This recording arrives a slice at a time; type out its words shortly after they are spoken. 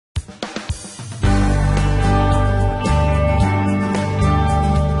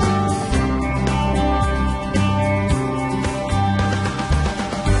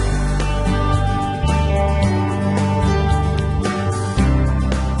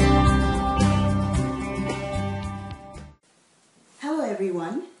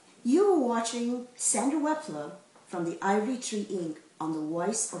watching Sandra Weppler from the Ivory Tree Inc. on the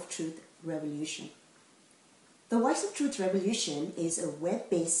Voice of Truth Revolution. The Voice of Truth Revolution is a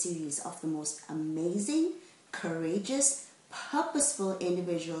web-based series of the most amazing, courageous, purposeful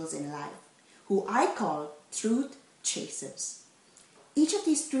individuals in life who I call truth chasers. Each of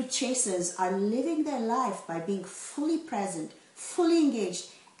these truth chasers are living their life by being fully present, fully engaged,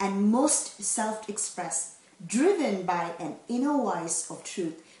 and most self-expressed, driven by an inner voice of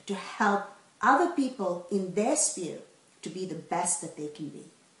truth to help other people in their sphere to be the best that they can be.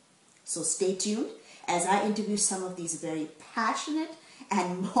 So stay tuned as I interview some of these very passionate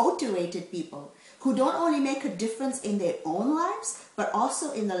and motivated people who don't only make a difference in their own lives, but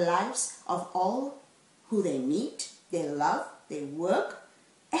also in the lives of all who they meet, they love, they work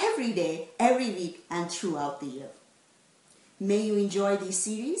every day, every week, and throughout the year. May you enjoy these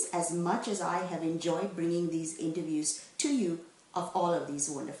series as much as I have enjoyed bringing these interviews to you of all of these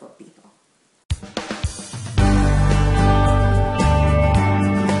wonderful people.